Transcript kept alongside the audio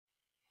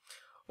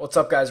What's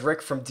up, guys?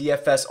 Rick from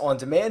DFS On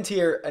Demand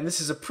here, and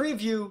this is a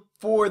preview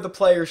for the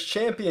Players'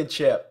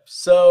 Championship.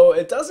 So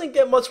it doesn't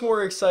get much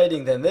more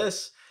exciting than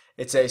this.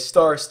 It's a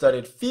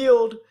star-studded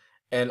field,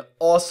 an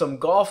awesome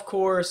golf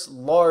course,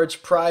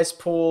 large prize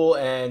pool,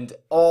 and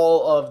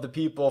all of the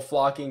people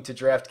flocking to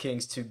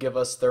DraftKings to give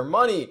us their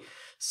money.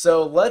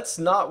 So let's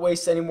not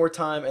waste any more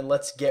time and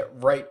let's get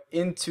right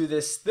into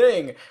this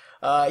thing.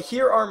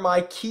 Here are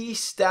my key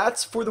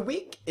stats for the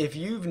week. If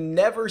you've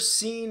never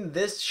seen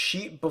this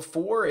sheet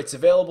before, it's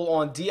available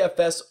on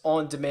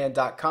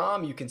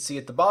dfsondemand.com. You can see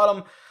at the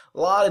bottom a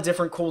lot of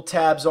different cool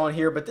tabs on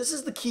here, but this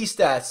is the key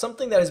stats,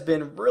 something that has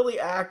been really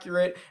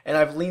accurate and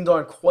I've leaned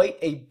on quite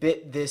a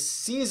bit this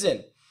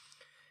season.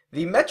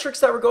 The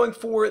metrics that we're going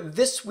for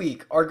this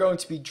week are going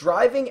to be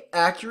driving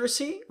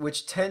accuracy,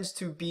 which tends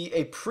to be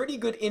a pretty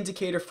good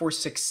indicator for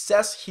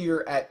success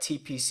here at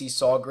TPC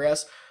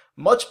Sawgrass.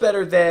 Much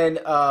better than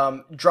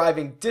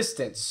driving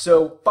distance.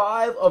 So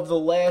 5 of the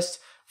last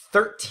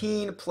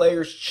 13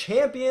 Players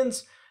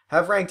Champions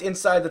have ranked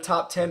inside the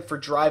top 10 for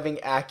driving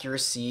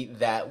accuracy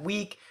that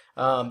week.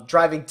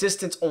 Driving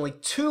distance, only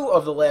 2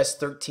 of the last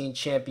 13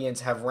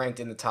 champions have ranked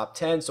in the top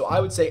 10. So I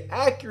would say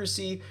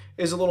accuracy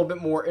is a little bit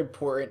more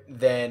important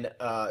than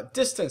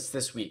distance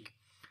this week.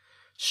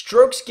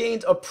 Strokes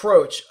gained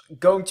approach,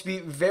 going to be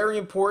very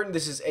important.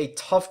 This is a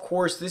tough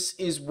course. This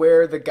is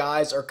where the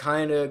guys are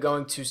kind of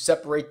going to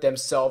separate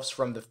themselves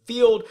from the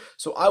field.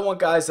 So I want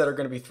guys that are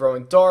going to be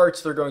throwing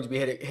darts. They're going to be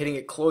hitting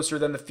it closer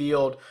than the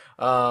field.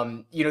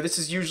 This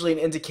is usually an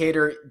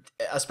indicator,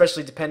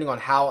 especially depending on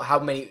how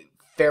many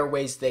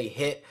fairways they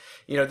hit.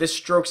 This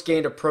strokes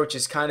gained approach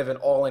is kind of an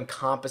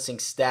all-encompassing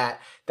stat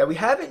that we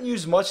haven't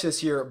used much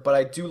this year, but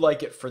I do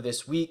like it for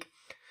this week.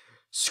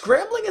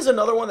 Scrambling is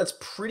another one that's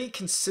pretty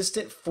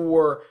consistent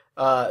for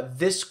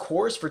this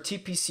course, for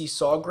TPC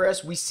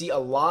Sawgrass. We see a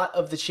lot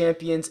of the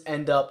champions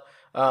end up,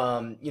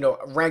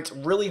 ranked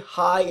really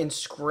high in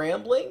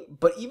scrambling,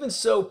 but even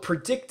so,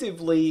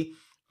 predictively,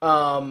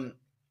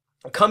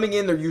 coming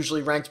in, they're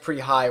usually ranked pretty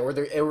high, or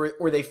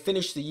they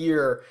finish the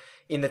year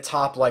in the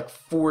top like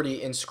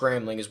 40 in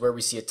scrambling is where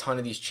we see a ton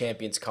of these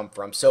champions come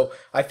from. So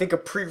I think a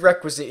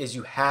prerequisite is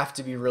you have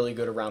to be really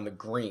good around the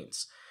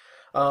greens.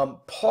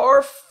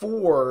 Par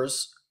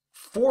 4s,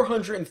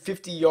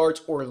 450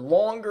 yards or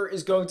longer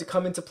is going to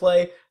come into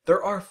play.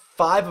 There are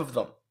 5 of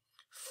them.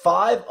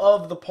 5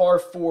 of the par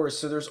 4s.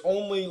 So there's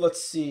only,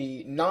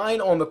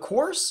 9 on the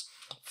course.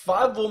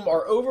 5 of them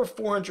are over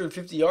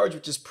 450 yards,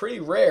 which is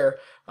pretty rare.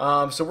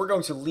 So we're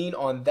going to lean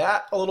on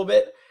that a little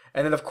bit.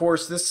 And then, of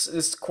course,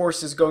 this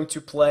course is going to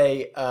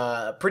play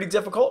pretty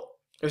difficult.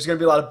 There's going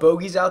to be a lot of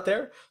bogeys out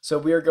there, so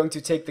we are going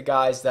to take the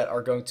guys that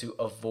are going to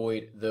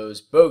avoid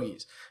those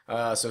bogeys.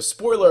 So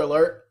spoiler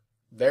alert,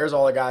 there's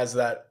all the guys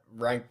that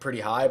rank pretty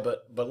high,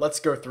 but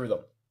let's go through them.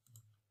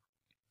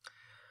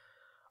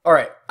 All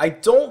right, I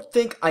don't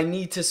think I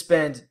need to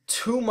spend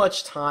too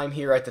much time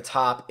here at the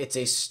top. It's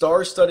a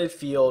star-studded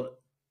field.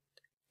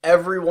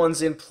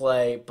 Everyone's in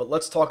play, but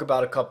let's talk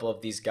about a couple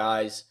of these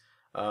guys.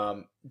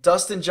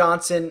 Dustin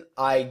Johnson,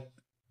 I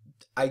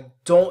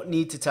don't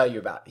need to tell you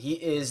about. He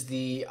is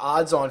the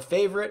odds-on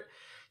favorite.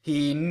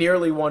 He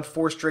nearly won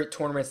 4 straight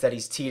tournaments that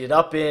he's teed it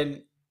up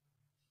in.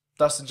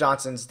 Dustin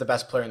Johnson's the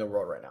best player in the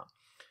world right now.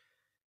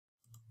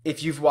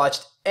 If you've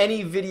watched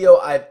any video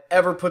I've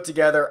ever put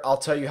together, I'll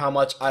tell you how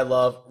much I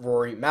love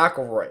Rory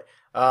McIlroy.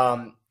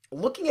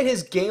 Looking at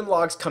his game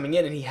logs coming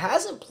in, and he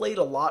hasn't played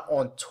a lot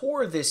on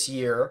tour this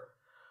year,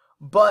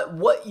 but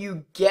what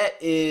you get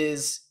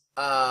is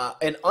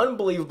an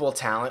unbelievable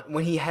talent.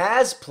 When he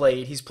has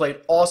played, he's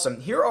played awesome.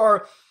 Here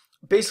are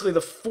basically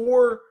the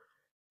 4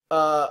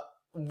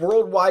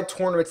 worldwide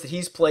tournaments that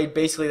he's played,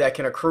 basically that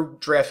can accrue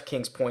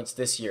DraftKings points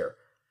this year.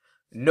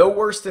 No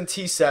worse than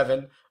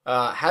T7.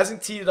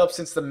 Hasn't teed it up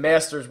since the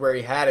Masters where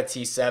he had a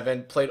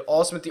T7. Played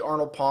awesome at the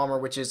Arnold Palmer,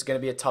 which is going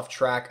to be a tough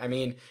track. I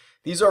mean,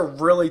 these are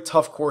really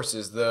tough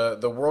courses.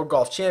 The World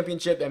Golf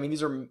Championship, I mean,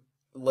 these are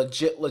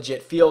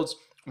legit fields.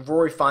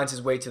 Rory finds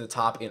his way to the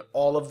top in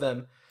all of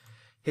them.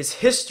 His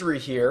history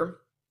here,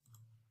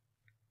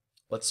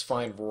 let's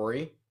find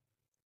Rory.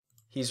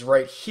 He's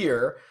right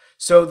here.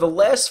 So the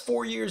last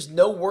 4 years,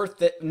 no worse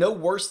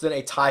than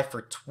a tie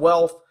for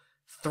 12th,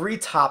 3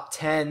 top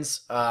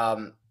 10s.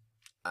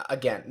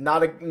 Again,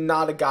 not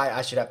a guy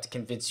I should have to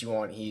convince you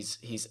on.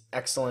 He's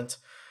excellent.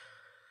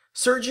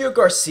 Sergio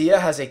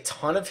Garcia has a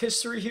ton of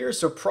history here,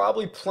 so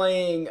probably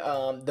playing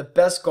the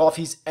best golf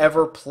he's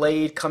ever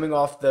played, coming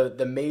off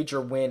the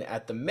major win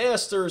at the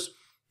Masters.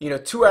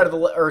 3 out of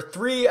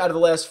the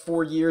last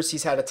 4 years,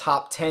 he's had a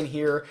top 10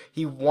 here.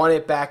 He won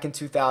it back in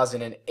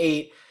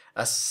 2008,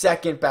 a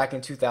second back in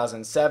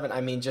 2007.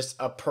 I mean, just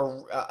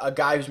a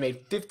guy who's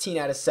made 15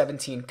 out of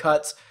 17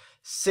 cuts,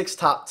 6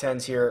 top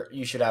 10s here.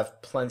 You should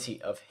have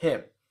plenty of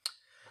him.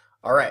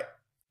 All right,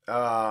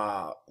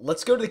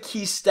 let's go to the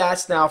key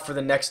stats now for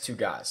the next 2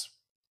 guys.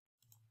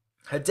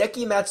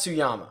 Hideki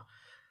Matsuyama,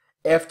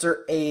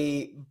 after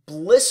a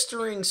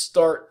blistering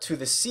start to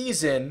the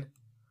season,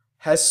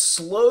 has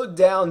slowed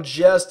down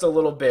just a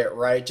little bit,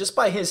 right? Just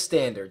by his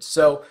standards.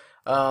 So,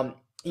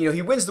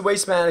 he wins the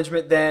Waste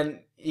Management,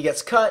 then he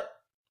gets cut.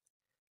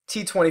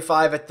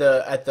 T25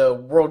 at the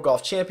World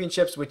Golf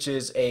Championships, which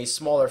is a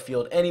smaller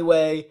field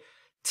anyway.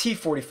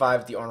 T45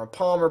 at the Arnold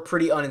Palmer,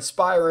 pretty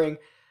uninspiring,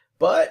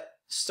 but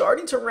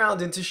starting to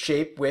round into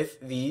shape with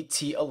the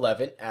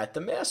T11 at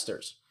the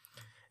Masters.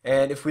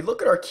 And if we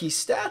look at our key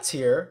stats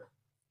here,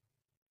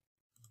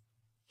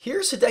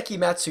 here's Hideki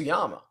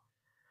Matsuyama.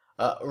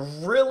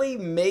 Really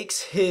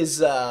makes his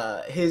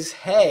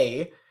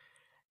hay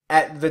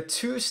at the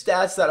two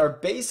stats that are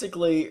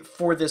basically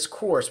for this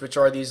course, which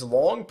are these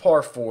long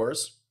par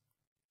fours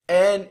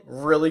and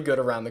really good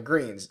around the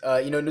greens.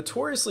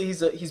 Notoriously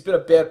he's been a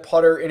bad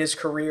putter in his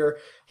career.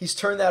 He's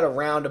turned that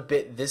around a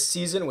bit this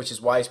season, which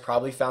is why he's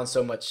probably found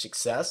so much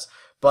success.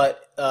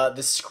 But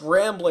the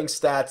scrambling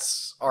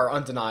stats are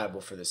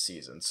undeniable for this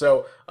season.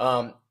 So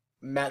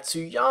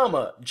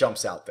Matsuyama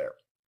jumps out there.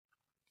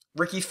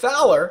 Ricky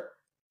Fowler,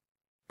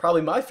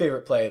 probably my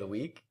favorite play of the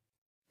week.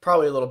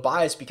 Probably a little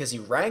biased because he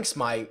ranks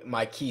my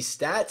key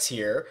stats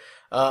here.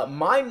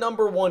 My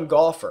number one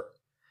golfer.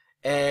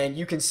 And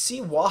you can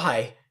see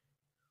why.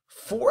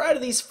 4 out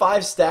of these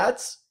 5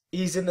 stats,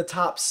 he's in the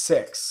top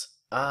 6.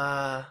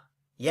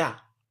 Yeah,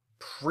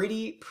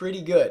 pretty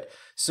good.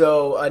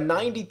 So a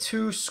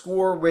 92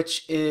 score,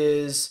 which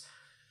is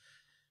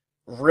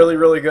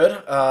really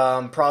good.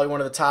 Probably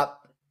one of the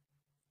top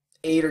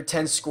 8 or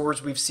 10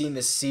 scores we've seen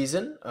this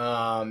season.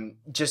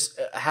 Just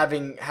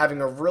having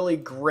a really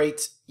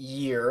great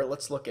year.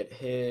 Let's look at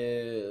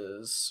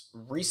his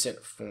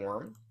recent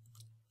form.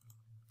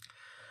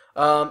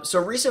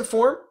 So recent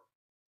form,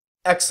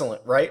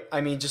 excellent, right?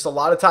 I mean, just a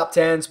lot of top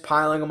 10s,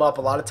 piling them up,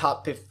 a lot of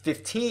top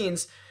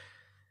 15s.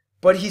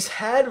 But he's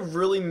had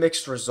really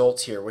mixed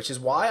results here, which is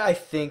why I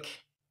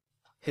think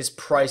his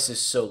price is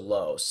so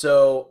low.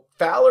 So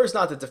Fowler's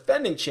not the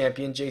defending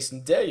champion,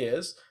 Jason Day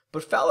is,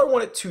 but Fowler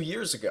won it 2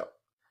 years ago.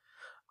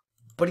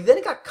 But he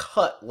then got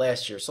cut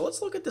last year. So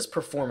let's look at this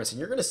performance, and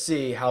you're going to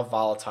see how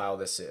volatile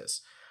this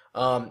is.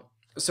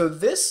 So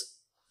this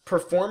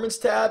performance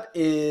tab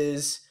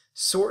is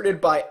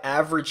sorted by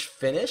average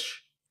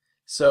finish.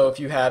 So if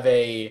you have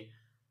a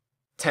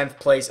 10th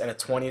place and a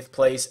 20th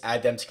place,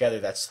 add them together,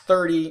 that's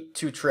 30.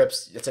 2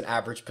 trips, that's an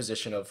average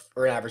position of,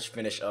 or an average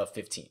finish of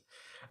 15.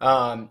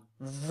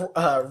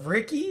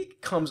 Ricky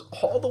comes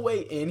all the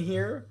way in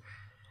here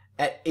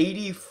at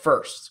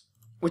 81st,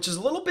 which is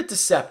a little bit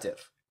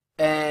deceptive.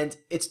 And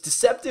it's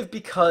deceptive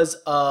because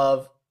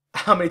of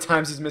how many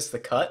times he's missed the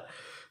cut.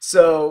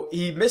 So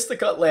he missed the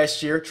cut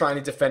last year trying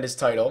to defend his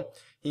title.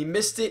 He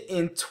missed it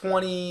in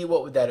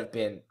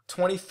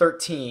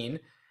 2013.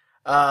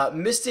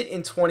 Missed it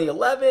in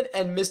 2011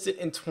 and missed it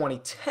in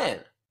 2010.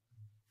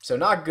 So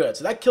not good.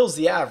 So that kills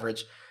the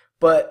average.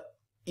 But,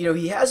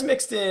 he has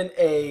mixed in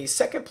a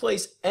 2nd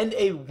place and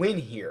a win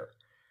here.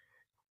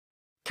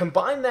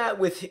 Combine that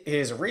with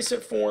his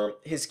recent form,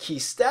 his key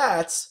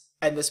stats,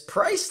 and this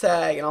price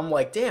tag, and I'm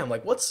like, damn,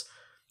 like what's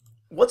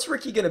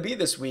Ricky gonna be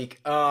this week?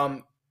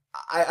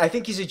 I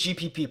think he's a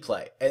GPP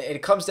play, and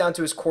it comes down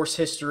to his course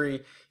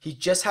history. He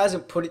just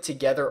hasn't put it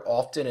together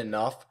often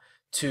enough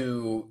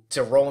to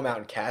roll him out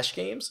in cash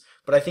games,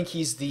 but I think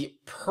he's the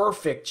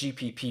perfect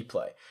GPP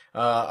play.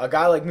 A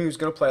guy like me who's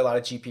going to play a lot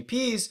of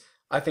GPPs,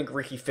 I think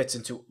Ricky fits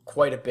into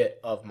quite a bit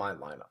of my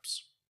lineups.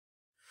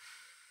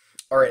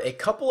 All right, a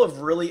couple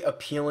of really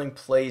appealing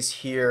plays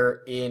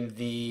here in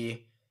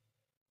the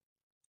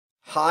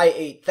high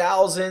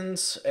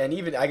 8,000s, and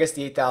even, I guess,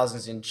 the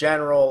 8,000s in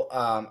general.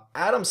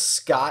 Adam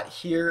Scott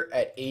here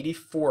at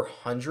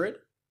 8,400.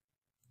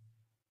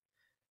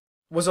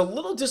 Was a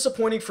little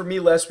disappointing for me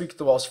last week at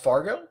the Wells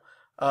Fargo,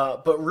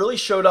 but really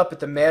showed up at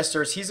the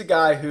Masters. He's a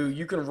guy who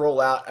you can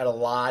roll out at a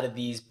lot of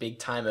these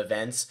big-time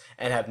events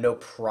and have no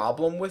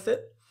problem with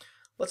it.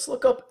 Let's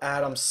look up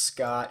Adam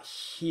Scott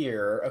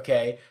here.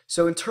 Okay,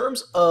 so in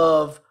terms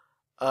of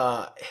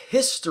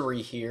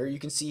history here, you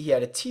can see he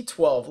had a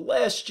T12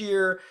 last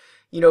year,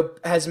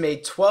 has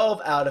made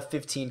 12 out of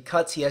 15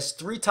 cuts. He has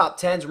 3 top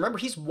 10s. Remember,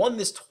 he's won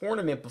this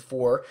tournament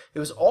before. It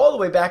was all the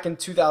way back in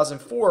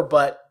 2004,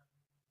 but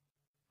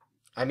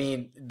I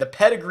mean, the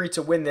pedigree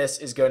to win this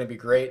is going to be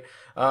great.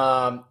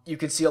 You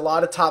can see a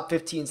lot of top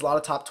 15s, a lot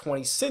of top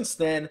 20s since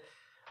then.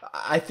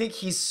 I think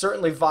he's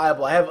certainly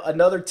viable. I have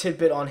another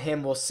tidbit on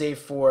him we'll save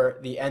for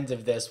the end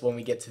of this when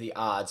we get to the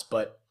odds,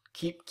 but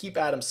keep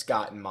Adam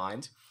Scott in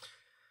mind.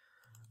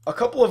 A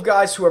couple of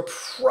guys who are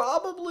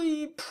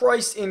probably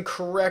priced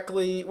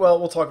incorrectly. Well,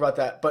 we'll talk about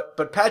that.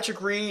 But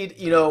Patrick Reed,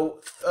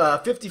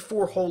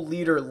 54-hole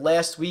leader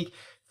last week,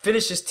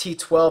 finished his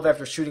T12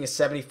 after shooting a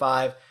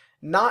 75.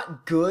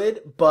 Not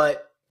good,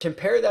 but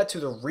compare that to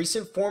the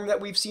recent form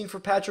that we've seen for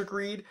Patrick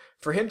Reed.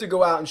 For him to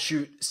go out and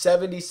shoot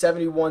 70,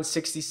 71,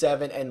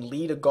 67, and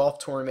lead a golf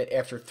tournament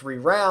after 3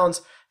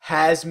 rounds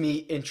has me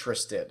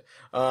interested.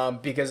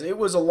 Because it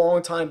was a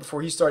long time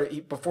before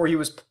he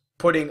was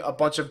putting a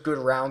bunch of good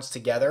rounds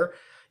together.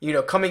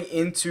 Coming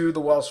into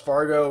the Wells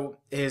Fargo,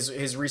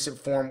 his recent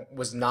form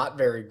was not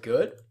very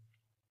good.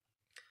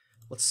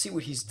 Let's see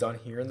what he's done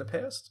here in the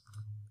past.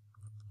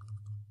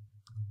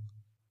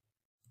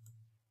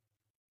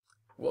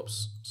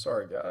 Whoops.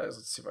 Sorry, guys.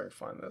 Let's see if I can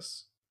find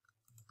this.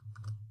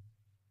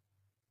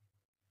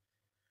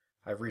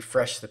 I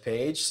refreshed the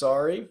page,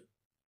 sorry.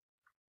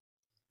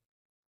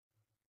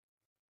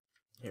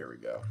 Here we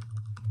go.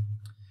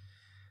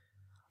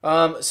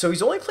 So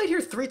he's only played here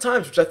 3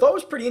 times, which I thought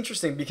was pretty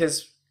interesting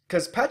because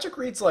Patrick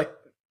Reed's like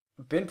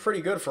been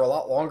pretty good for a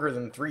lot longer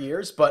than 3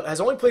 years, but has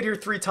only played here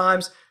 3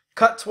 times,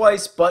 cut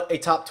twice, but a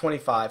top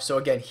 25. So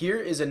again, here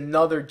is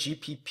another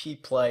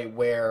GPP play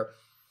where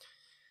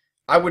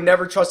I would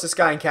never trust this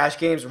guy in cash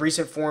games.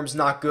 Recent form's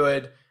not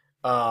good.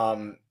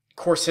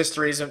 Course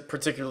history isn't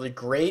particularly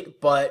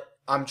great, but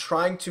I'm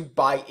trying to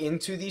buy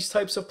into these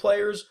types of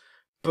players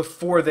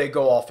before they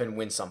go off and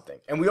win something.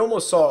 And we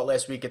almost saw it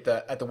last week at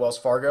the Wells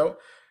Fargo.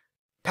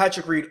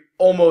 Patrick Reed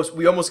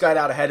we almost got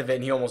out ahead of it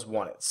and he almost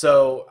won it.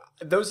 So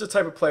those are the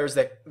type of players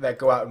that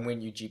go out and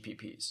win you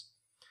GPPs.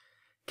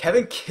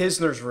 Kevin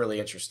Kisner's really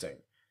interesting.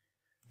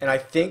 And I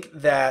think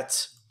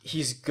that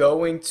he's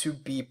going to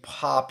be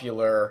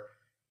popular,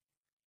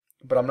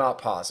 but I'm not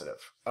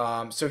positive.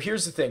 So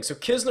here's the thing. So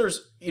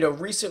Kisner's,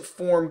 recent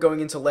form going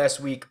into last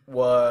week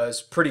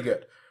was pretty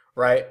good,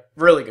 right?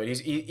 Really good.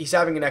 He's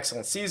having an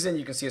excellent season.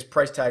 You can see his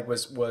price tag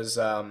was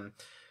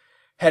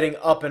heading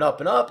up and up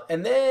and up.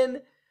 And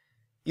then,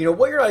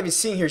 what you're not even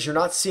seeing here is you're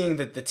not seeing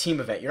the team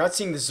event. You're not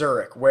seeing the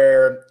Zurich,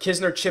 where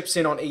Kisner chips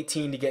in on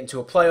 18 to get into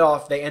a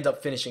playoff. They end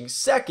up finishing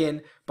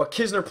second, but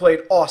Kisner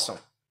played awesome.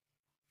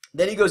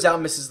 Then he goes out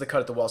and misses the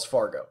cut at the Wells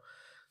Fargo.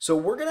 So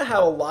we're going to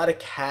have a lot of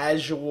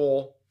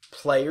casual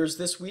players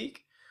this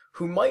week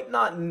who might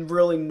not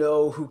really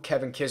know who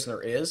Kevin Kisner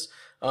is.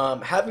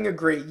 Having a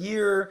great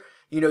year,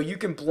 you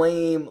can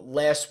blame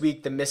last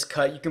week, the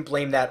miscut. You can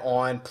blame that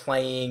on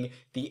playing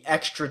the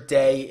extra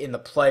day in the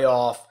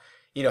playoff,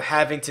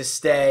 having to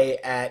stay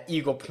at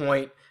Eagle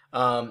Point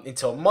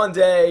until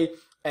Monday,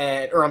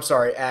 at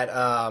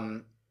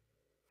the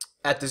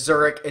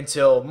Zurich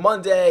until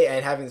Monday,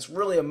 and having this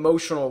really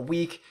emotional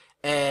week.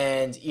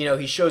 And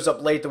he shows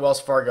up late at the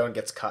Wells Fargo and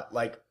gets cut.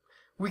 Like,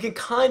 we can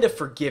kind of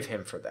forgive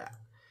him for that.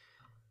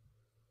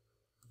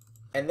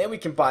 And then we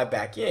can buy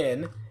back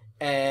in.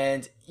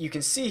 And you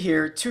can see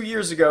here, 2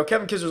 years ago,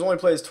 Kevin Kisner's only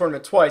played this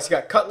tournament twice. He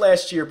got cut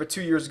last year, but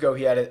 2 years ago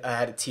he had a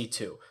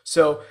T2.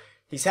 So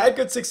he's had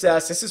good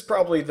success. This is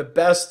probably the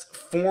best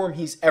form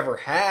he's ever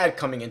had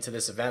coming into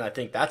this event. I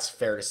think that's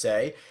fair to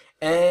say.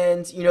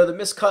 And, the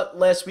miscut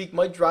last week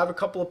might drive a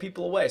couple of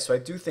people away. So I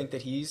do think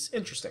that he's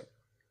interesting.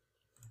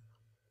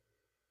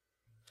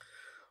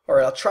 All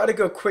right, I'll try to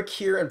go quick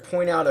here and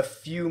point out a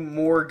few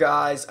more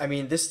guys. I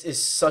mean, this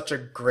is such a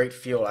great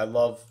field. I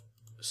love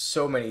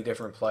so many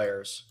different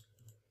players.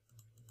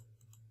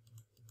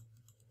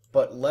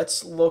 But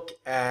let's look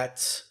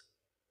at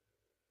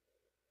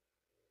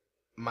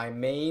my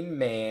main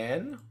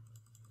man.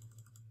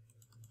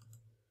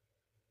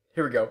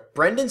 Here we go.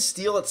 Brendan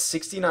Steele at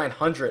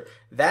 6,900.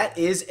 That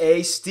is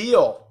a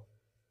steal.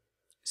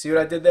 See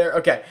what I did there?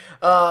 Okay.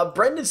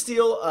 Brendan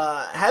Steele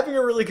having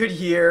a really good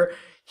year.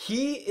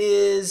 He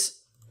is,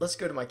 let's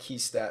go to my key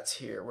stats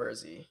here. Where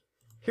is he?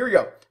 Here we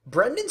go.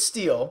 Brendan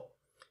Steele,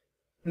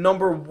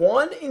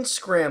 #1 in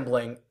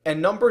scrambling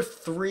and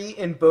 #3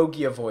 in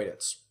bogey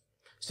avoidance.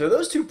 So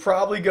those two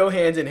probably go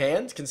hand in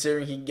hand,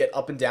 considering he can get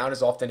up and down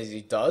as often as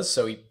he does,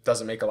 so he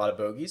doesn't make a lot of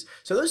bogeys.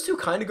 So those two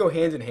kind of go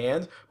hand in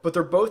hand, but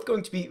they're both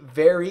going to be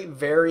very,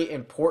 very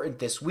important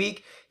this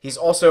week. He's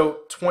also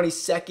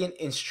 22nd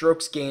in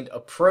strokes gained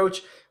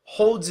approach,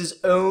 holds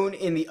his own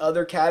in the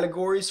other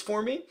categories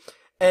for me.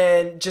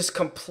 And just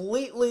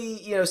completely,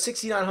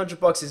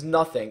 $6,900 is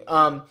nothing.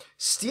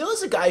 Steele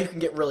is a guy who can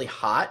get really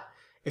hot.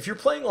 If you're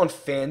playing on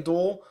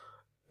FanDuel,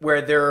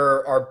 where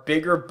there are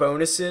bigger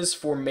bonuses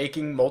for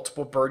making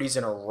multiple birdies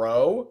in a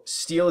row,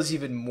 Steele is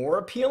even more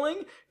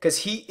appealing because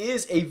he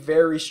is a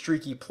very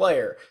streaky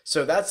player.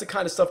 So that's the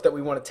kind of stuff that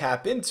we want to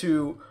tap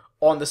into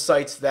on the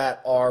sites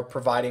that are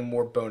providing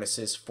more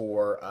bonuses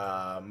for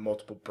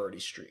multiple birdie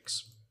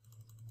streaks.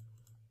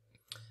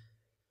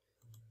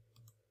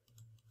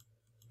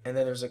 And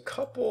then there's a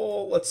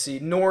couple, let's see,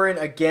 Noren,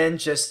 again,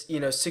 just,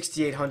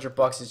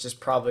 $6,800 is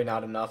just probably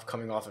not enough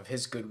coming off of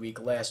his good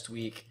week last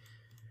week.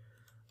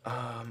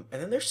 And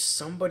then there's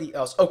somebody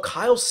else. Oh,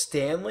 Kyle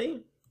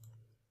Stanley.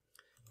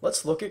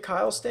 Let's look at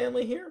Kyle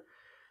Stanley here.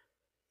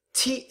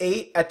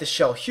 T8 at the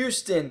Shell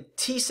Houston,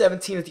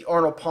 T17 at the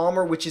Arnold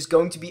Palmer, which is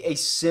going to be a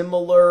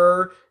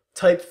similar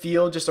type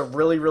field, just a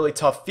really, really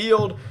tough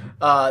field.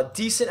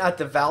 Decent at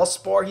the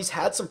Valspar. He's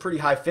had some pretty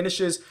high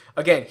finishes.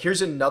 Again,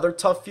 here's another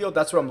tough field.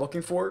 That's what I'm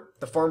looking for.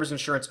 The Farmers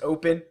Insurance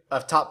Open,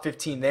 top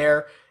 15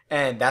 there.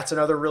 And that's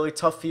another really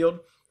tough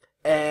field.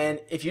 And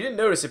if you didn't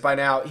notice it by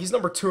now, he's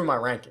 #2 in my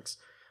rankings.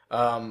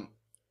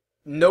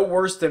 No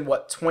worse than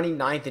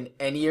 29th in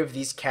any of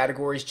these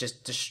categories.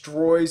 Just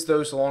destroys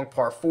those long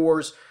par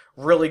fours.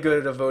 Really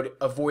good at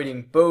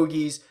avoiding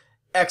bogeys.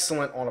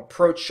 Excellent on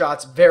approach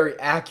shots. Very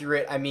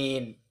accurate. I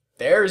mean,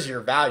 there's your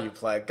value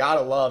play.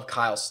 Gotta love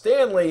Kyle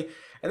Stanley.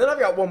 And then I've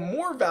got one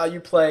more value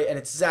play, and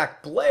it's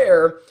Zach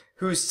Blair,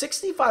 who's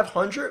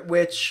 6,500,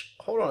 which,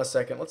 hold on a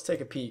second, let's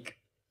take a peek.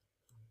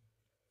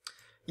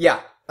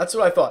 Yeah, that's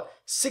what I thought.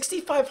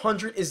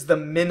 6,500 is the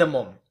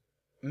minimum.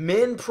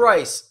 Min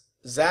price,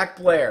 Zach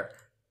Blair.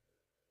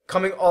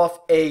 coming off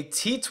a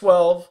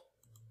T12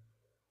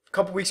 a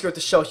couple weeks ago at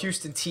the Shell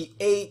Houston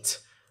T8.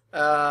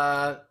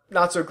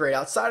 Not so great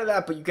outside of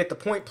that, but you get the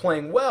point,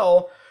 playing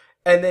well.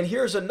 And then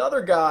here's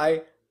another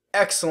guy,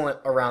 excellent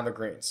around the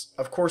greens.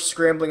 Of course,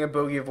 scrambling and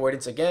bogey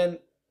avoidance, again,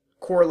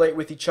 correlate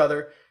with each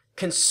other.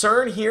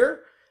 Concern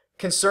here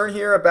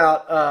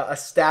about a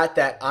stat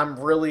that I'm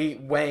really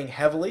weighing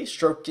heavily,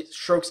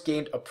 strokes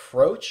gained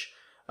approach,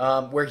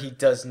 where he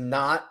does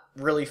not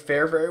really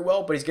fare very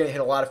well, but he's going to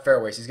hit a lot of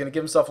fairways. He's going to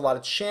give himself a lot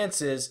of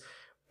chances,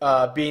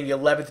 being the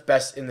 11th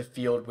best in the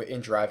field in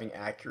driving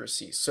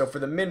accuracy. So for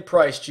the min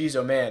price, geez,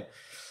 oh man,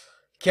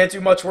 can't do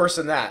much worse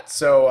than that.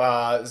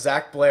 So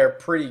Zach Blair,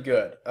 pretty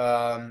good.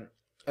 And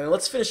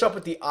let's finish up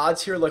with the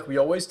odds here like we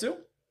always do.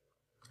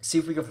 See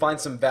if we can find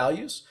some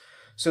values.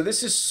 So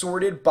this is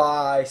sorted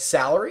by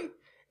salary.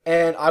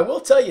 And I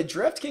will tell you,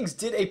 DraftKings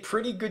did a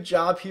pretty good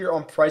job here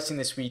on pricing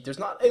this week. There's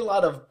not a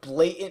lot of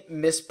blatant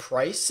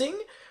mispricing.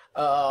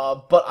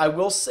 But I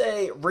will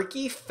say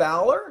Ricky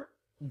Fowler,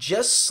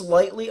 just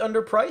slightly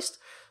underpriced.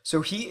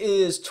 So he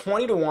is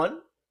 20 to 1,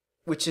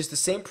 which is the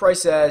same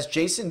price as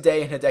Jason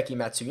Day and Hideki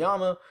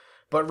Matsuyama.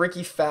 But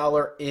Ricky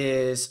Fowler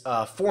is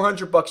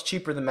 $400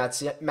 cheaper than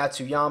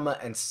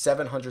Matsuyama and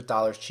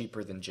 $700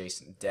 cheaper than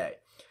Jason Day.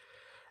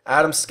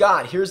 Adam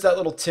Scott, here's that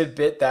little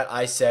tidbit that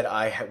I said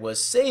I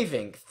was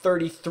saving.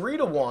 33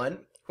 to 1,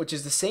 which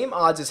is the same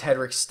odds as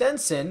Henrik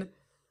Stenson,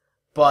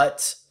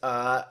 but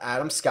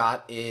Adam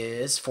Scott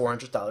is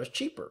 $400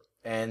 cheaper.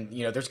 And,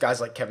 you know, there's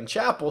guys like Kevin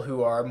Chappell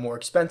who are more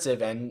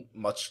expensive and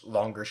much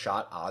longer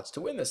shot odds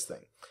to win this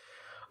thing.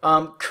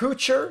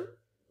 Kuchar,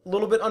 a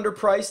little bit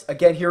underpriced.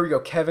 Again, here we go,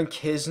 Kevin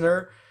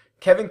Kisner.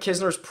 Kevin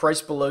Kisner's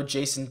priced below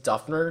Jason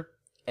Duffner,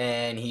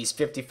 and he's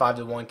 55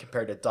 to 1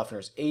 compared to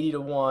Duffner's 80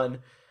 to 1.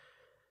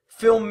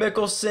 Phil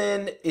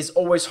Mickelson is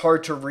always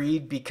hard to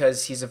read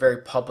because he's a very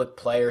public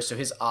player, so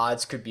his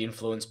odds could be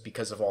influenced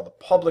because of all the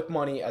public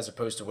money as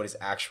opposed to what his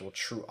actual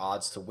true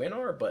odds to win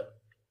are, but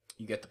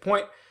you get the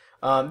point.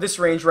 This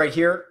range right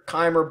here,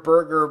 Keimer,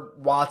 Berger,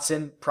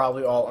 Watson,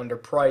 probably all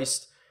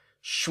underpriced.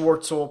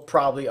 Schwartzel,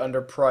 probably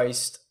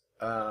underpriced.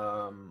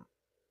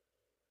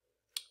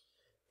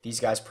 These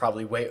guys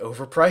probably way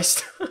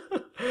overpriced.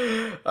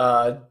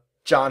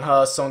 John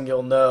Huss,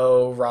 Sung-Yil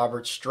No,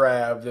 Robert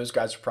Strab, those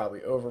guys are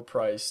probably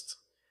overpriced.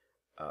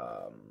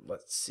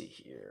 Let's see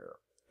here.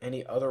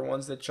 Any other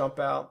ones that jump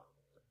out?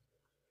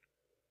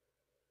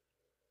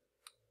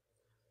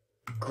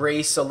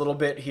 Grace a little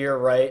bit here,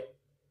 right?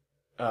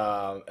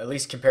 At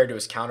least compared to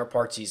his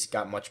counterparts, he's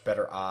got much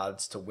better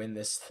odds to win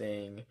this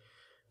thing.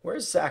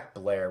 Where's Zach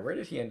Blair? Where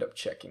did he end up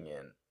checking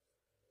in?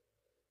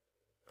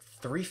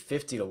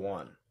 350 to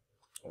 1.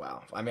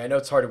 Wow. I mean, I know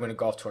it's hard to win a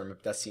golf tournament,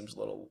 but that seems a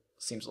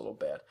little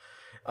bad.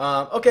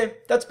 Okay,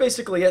 that's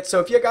basically it. So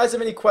if you guys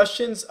have any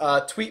questions,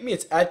 tweet me.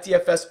 It's at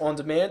DFS On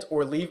Demand,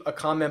 or leave a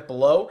comment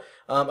below.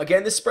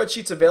 Again, this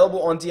spreadsheet's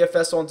available on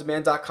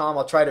DFSOnDemand.com.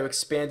 I'll try to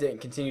expand it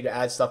and continue to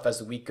add stuff as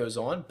the week goes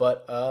on.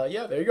 But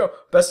yeah, there you go.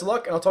 Best of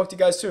luck, and I'll talk to you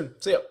guys soon.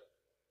 See ya.